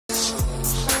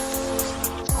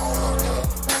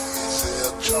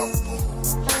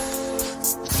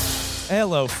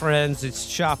Hello, friends. It's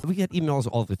Chapo. We get emails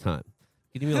all the time.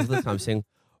 We get emails all the time saying,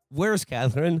 "Where's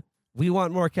Catherine? We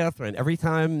want more Catherine." Every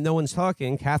time no one's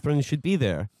talking, Catherine should be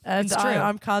there. And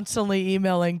I'm constantly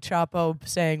emailing Chapo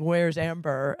saying, "Where's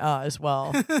Amber?" As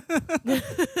well.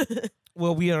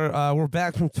 Well, we're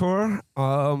back from tour.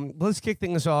 Let's kick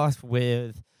things off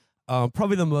with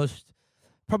probably the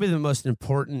most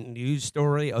important news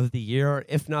story of the year,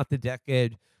 if not the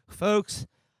decade, folks.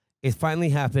 It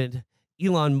finally happened.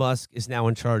 Elon Musk is now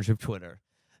in charge of Twitter.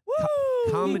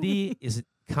 Comedy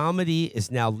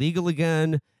is now legal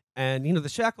again, and the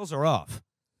shackles are off.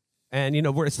 And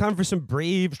it's time for some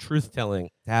brave truth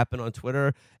telling to happen on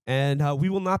Twitter, and we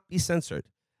will not be censored.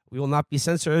 We will not be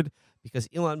censored because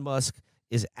Elon Musk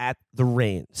is at the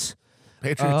reins.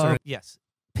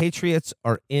 Patriots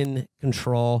are in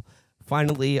control.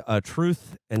 Finally,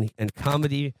 truth and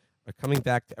comedy are coming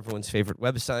back to everyone's favorite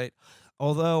website.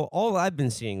 Although all I've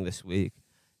been seeing this week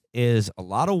is a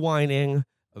lot of whining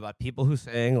about people who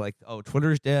saying like, "Oh,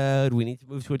 Twitter's dead. We need to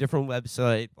move to a different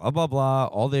website." Blah blah blah.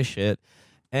 All this shit.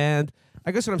 And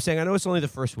I guess what I'm saying, I know it's only the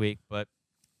first week, but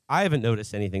I haven't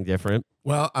noticed anything different.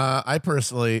 Well, I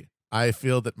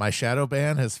feel that my shadow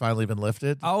ban has finally been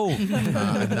lifted. Oh,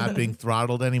 I'm not being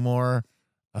throttled anymore.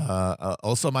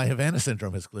 Also, my Havana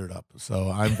syndrome has cleared up,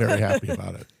 so I'm very happy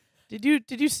about it. Did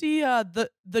you see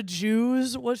the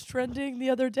Jews was trending the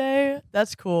other day?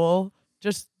 That's cool.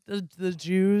 Just the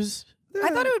Jews. I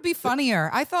thought it would be funnier.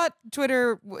 I thought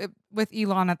Twitter with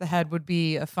Elon at the head would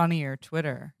be a funnier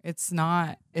Twitter. It's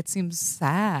not. It seems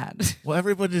sad. Well,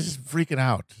 everybody's just freaking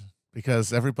out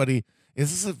because everybody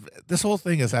this whole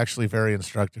thing is actually very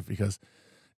instructive because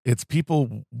it's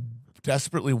people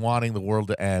desperately wanting the world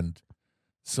to end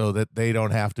so that they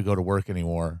don't have to go to work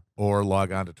anymore or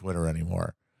log on to Twitter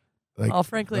anymore. Well,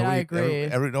 frankly, I agree.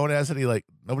 Nobody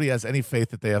has any faith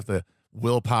that they have the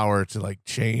willpower to like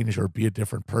change or be a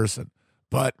different person.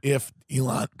 But if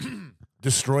Elon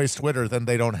destroys Twitter, then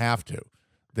they don't have to.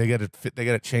 They get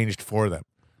it changed for them,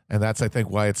 and that's I think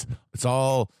why it's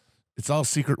all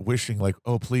secret wishing. Like,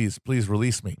 oh please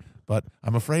release me. But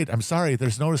I'm afraid. I'm sorry.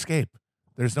 There's no escape.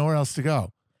 There's nowhere else to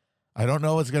go. I don't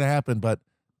know what's going to happen, but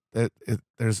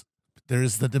there's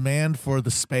the demand for the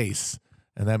space.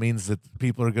 And that means that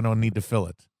people are going to need to fill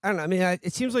it. I don't know. I mean,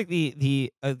 it seems like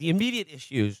the immediate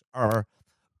issues are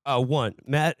one,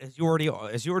 Matt, as you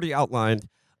already outlined.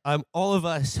 All of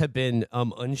us have been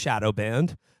unshadow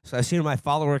banned. So I've seen my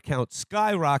follower count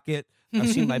skyrocket. I've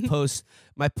seen my posts.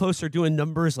 My posts are doing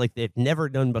numbers like they've never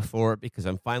done before because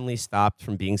I'm finally stopped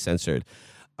from being censored.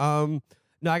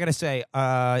 No, I gotta say,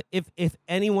 if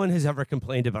anyone has ever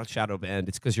complained about shadow banned,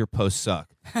 it's because your posts suck.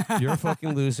 You're a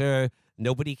fucking loser.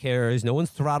 Nobody cares. No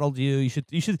one's throttled you. You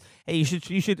should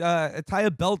tie a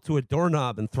belt to a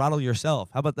doorknob and throttle yourself.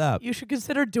 How about that? You should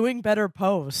consider doing better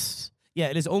posts. Yeah,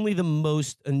 it is only the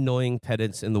most annoying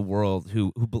pedants in the world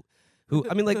who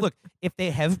I mean, like, look, if they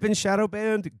have been shadow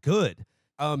banned, good.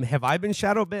 Have I been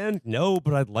shadow banned? No,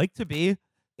 but I'd like to be.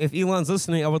 If Elon's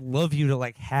listening, I would love you to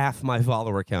like half my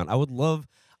follower count. I would love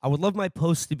my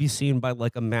posts to be seen by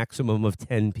like a maximum of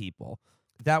 10 people.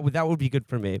 That would be good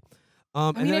for me.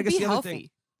 I mean, then it'd be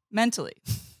healthy mentally.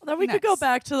 Well, then we could go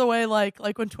back to the way like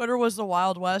when Twitter was the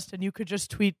Wild West and you could just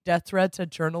tweet death threats at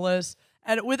journalists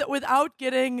and without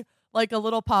getting like a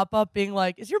little pop-up being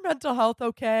like, "Is your mental health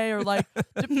okay?" Or like,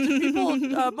 do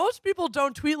people, most people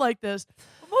don't tweet like this.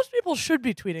 But most people should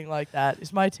be tweeting like that,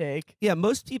 is my take. Yeah,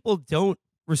 most people don't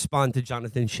respond to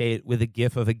Jonathan Chait with a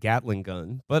gif of a Gatling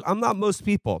gun, but I'm not most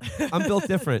people. I'm built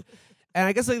different. And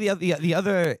I guess like the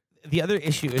other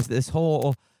issue is this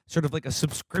whole sort of like a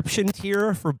subscription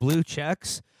tier for blue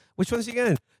checks, which once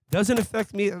again doesn't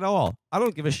affect me at all. I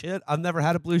don't give a shit. I've never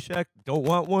had a blue check. Don't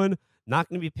want one. Not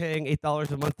going to be paying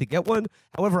 $8 a month to get one.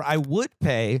 However, I would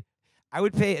pay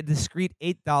a discrete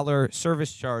 $8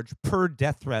 service charge per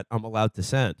death threat I'm allowed to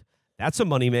send. That's a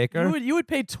moneymaker. You would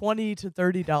pay $20 to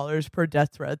 $30 per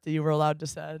death threat that you were allowed to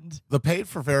send. The paid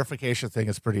for verification thing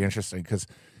is pretty interesting because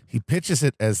he pitches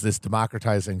it as this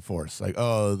democratizing force. Like,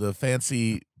 oh, the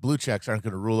fancy blue checks aren't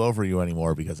going to rule over you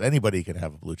anymore because anybody can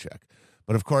have a blue check.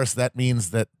 But of course, that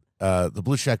means that the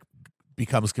blue check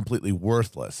becomes completely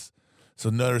worthless.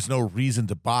 So there's no reason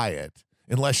to buy it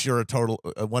unless you're a total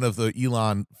one of the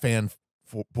Elon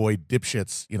boy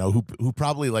dipshits, who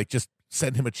probably like just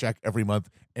send him a check every month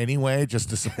anyway, just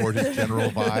to support his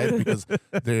general vibe because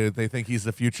they think he's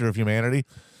the future of humanity.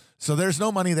 So there's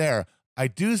no money there. I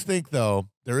do think though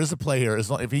there is a play here.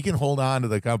 If he can hold on to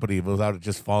the company without it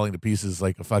just falling to pieces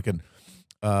like a fucking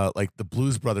like the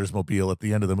Blues Brothers mobile at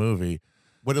the end of the movie,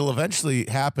 what will eventually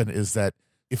happen is that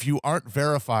if you aren't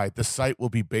verified, the site will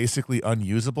be basically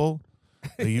unusable.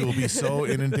 You will be so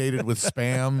inundated with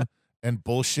spam and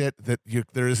bullshit that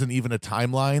there isn't even a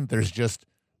timeline. There's just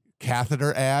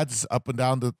catheter ads up and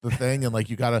down the thing, and like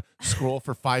you got to scroll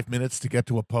for 5 minutes to get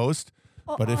to a post.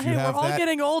 But if you have we're all that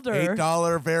getting older.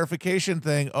 $8 verification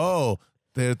thing,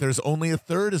 there's only a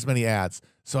third as many ads.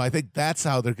 So I think that's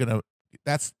how they're gonna.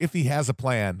 That's if he has a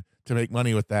plan to make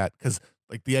money with that, because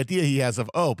like the idea he has of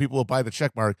people will buy the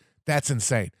check mark, that's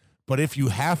insane. But if you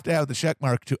have to have the check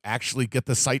mark to actually get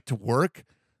the site to work,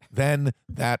 then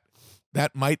that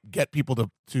might get people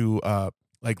to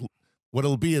like what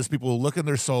it'll be is people will look in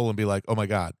their soul and be like, oh my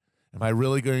God, am I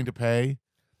really going to pay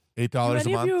 $8 a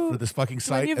month for this fucking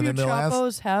site? And then they'll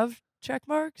Chapos have check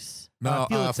marks? No,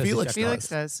 Felix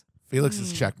does. Felix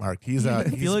is checkmarked. He's a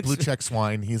blue check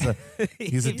swine. He's a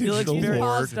digital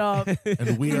lord,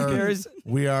 and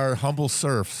we are humble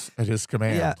serfs at his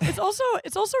command. Yeah. It's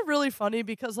also really funny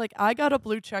because like I got a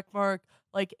blue check mark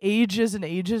like ages and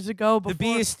ages ago. Before,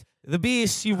 the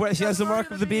beast. She has the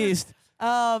mark of the beast.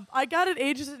 I got it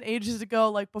ages and ages ago,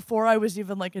 like before I was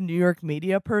even like a New York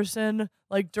media person.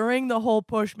 Like during the whole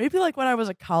push, maybe like when I was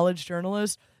a college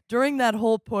journalist, during that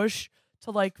whole push to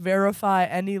like verify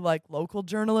any like local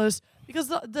journalists, because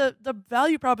the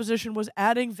value proposition was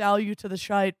adding value to the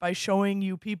site by showing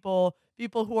you people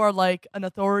who are like an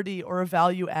authority or a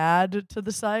value add to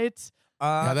the site.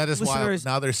 Now that is wild.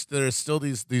 Now there's still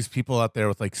these people out there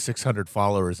with like 600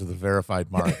 followers of the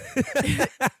verified mark.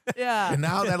 Yeah, and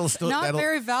now that'll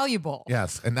very valuable.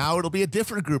 Yes, and now it'll be a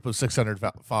different group of 600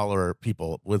 follower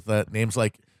people with names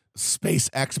like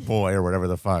SpaceX Boy or whatever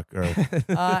the fuck, or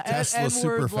Tesla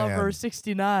N-word lover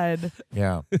 69.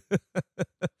 Yeah,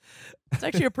 it's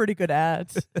actually a pretty good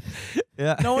ad.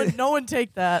 Yeah, no one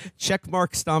take that.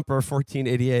 Checkmark Stomper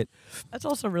 1488. That's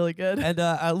also really good. And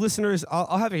listeners,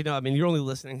 I'll have you know, I mean, you're only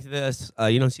listening to this.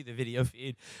 You don't see the video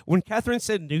feed. When Catherine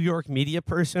said New York media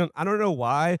person, I don't know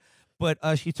why, but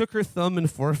she took her thumb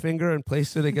and forefinger and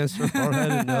placed it against her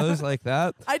forehead and nose like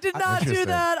that. I did not do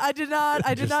that. I did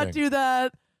not do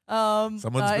that. Someone's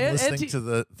been listening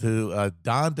to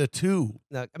Donda 2.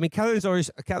 No, I mean, Catherine's always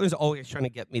trying to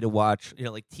get me to watch, you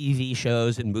know, like TV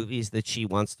shows and movies that she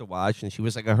wants to watch. And she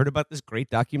was like, I heard about this great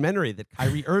documentary that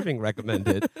Kyrie Irving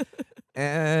recommended.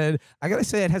 And I got to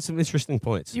say, it had some interesting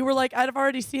points. You were like, I've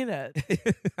already seen it.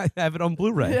 I have it on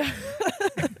Blu-ray.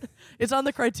 Yeah. It's on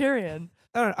the Criterion.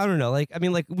 I don't know. Like, I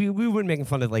mean, like we were making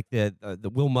fun of like the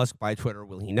will Musk buy Twitter?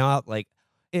 Will he not? Like,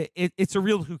 it's a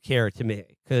real who care to me,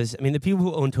 because I mean the people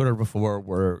who owned Twitter before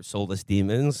were soulless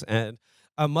demons, and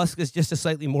Musk is just a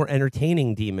slightly more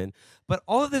entertaining demon. But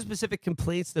all of the specific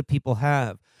complaints that people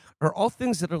have are all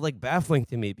things that are like baffling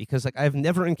to me, because like I've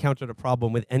never encountered a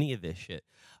problem with any of this shit.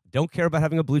 Don't care about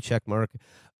having a blue check mark.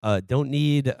 Don't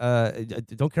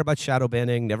care about shadow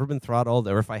banning. Never been throttled,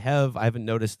 or if I have, I haven't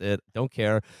noticed it. Don't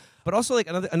care. But also like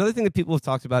another thing that people have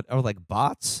talked about are like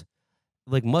bots.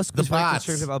 Like Musk was very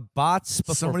concerned about bots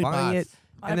before buying it,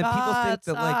 and then people think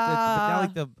that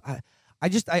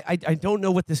I don't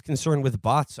know what this concern with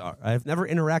bots are. I've never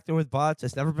interacted with bots.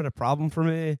 It's never been a problem for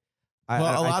me. A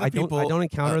lot of people I don't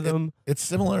encounter them. It's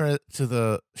similar to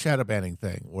the shadow banning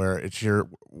thing, where it's you're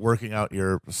working out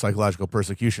your psychological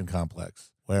persecution complex,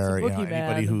 where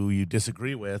anybody who you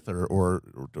disagree with or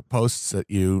posts at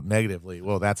you negatively,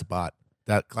 well, that's a bot.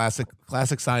 That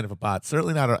classic sign of a bot.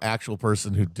 Certainly not an actual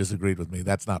person who disagreed with me.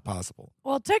 That's not possible.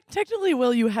 Well, technically,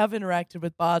 Will, you have interacted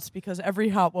with bots, because every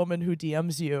hot woman who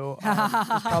DMs you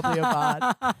is probably a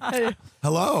bot. Hey.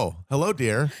 Hello,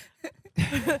 dear.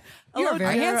 You're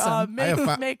very handsome.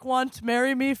 Make want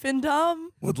marry me, Findom.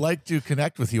 Would like to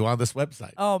connect with you on this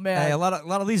website. Oh man, hey, a lot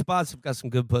of these bots have got some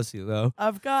good pussy though.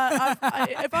 If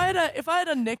I had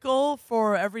a nickel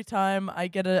for every time I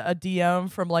get a DM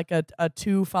from like a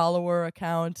 2-follower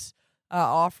account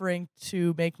offering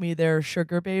to make me their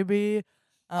sugar baby.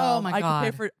 Oh my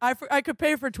God! I could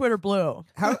pay for Twitter Blue.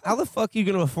 How the fuck are you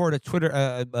going to afford a Twitter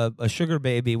a sugar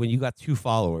baby when you got 2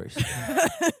 followers?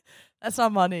 That's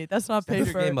not money. That's not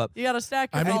paper. Game up. You got to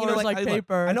stack your followers like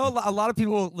paper. I know a lot of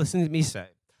people listening to me say,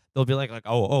 they'll be like,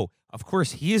 oh, of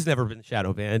course, he has never been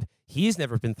shadow banned. He's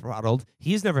never been throttled.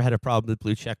 He's never had a problem with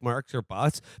blue check marks or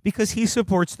bots because he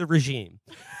supports the regime.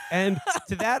 And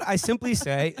to that, I simply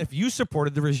say, if you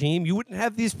supported the regime, you wouldn't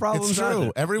have these problems. It's true.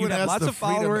 Either. Everyone you'd have has lots the of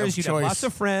followers. You'd have lots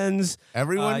of friends.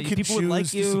 Everyone can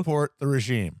choose to support the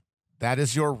regime. That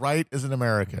is your right as an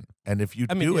American. And if you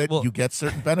you get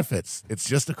certain benefits. It's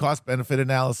just a cost-benefit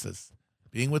analysis.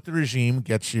 Being with the regime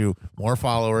gets you more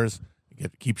followers,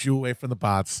 keeps you away from the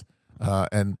bots.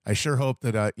 And I sure hope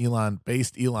that Elon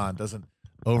doesn't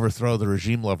overthrow the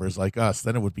regime lovers like us.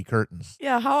 Then it would be curtains.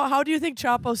 Yeah, how do you think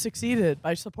Chapo succeeded?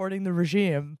 By supporting the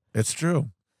regime. It's true.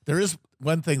 There is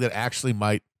one thing that actually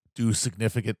might do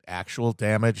significant actual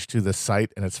damage to the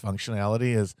site and its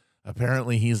functionality is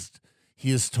apparently he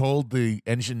has told the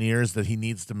engineers that he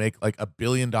needs to make like $1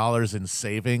 billion in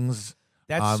savings.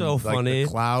 That's so like, funny. the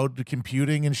cloud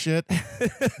computing and shit,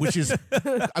 which is,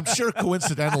 I'm sure,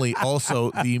 coincidentally,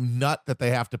 also the nut that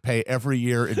they have to pay every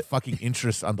year in fucking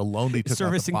interest on the loan they took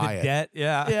Servicing out to buy the debt.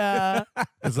 Yeah. Yeah.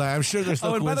 It's like, I'm sure there's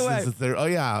no And by the way- coincidence that they're. Oh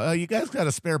yeah, you guys got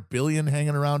a spare $1 billion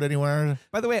hanging around anywhere?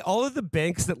 By the way, all of the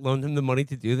banks that loaned him the money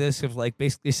to do this have like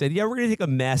basically said, "Yeah, we're going to take a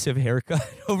massive haircut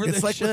over It's this like shit."